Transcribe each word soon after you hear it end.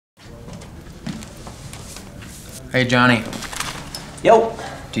Hey, Johnny. Yo.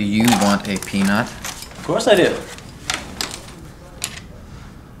 Do you want a peanut? Of course I do.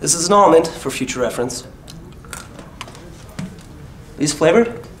 This is an almond for future reference. These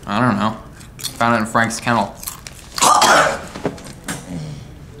flavored? I don't know. Found it in Frank's kennel.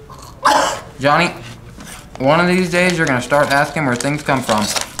 Johnny, one of these days you're gonna start asking where things come from.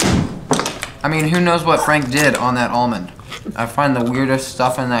 I mean, who knows what Frank did on that almond? I find the weirdest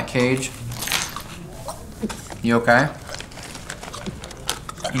stuff in that cage. You okay?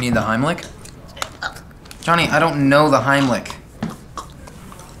 You need the Heimlich? Johnny, I don't know the Heimlich.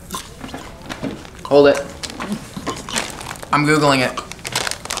 Hold it. I'm Googling it.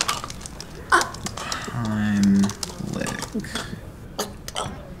 Heimlich.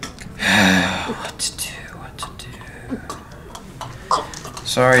 What to do?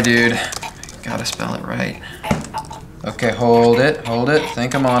 Sorry, dude. Gotta spell it right. Okay, hold it.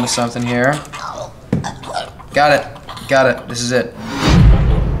 Think I'm onto something here. Got it. This is it.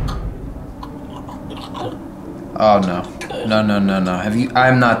 Oh, no. No.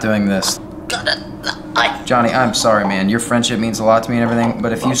 I'm not doing this. Johnny, I'm sorry, man. Your friendship means a lot to me and everything,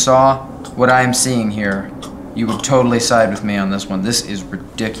 but if you saw what I am seeing here, you would totally side with me on this one. This is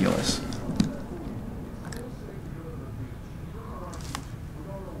ridiculous.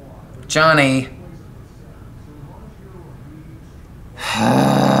 Johnny.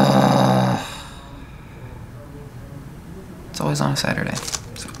 It's always on a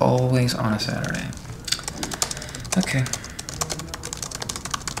Saturday. Okay.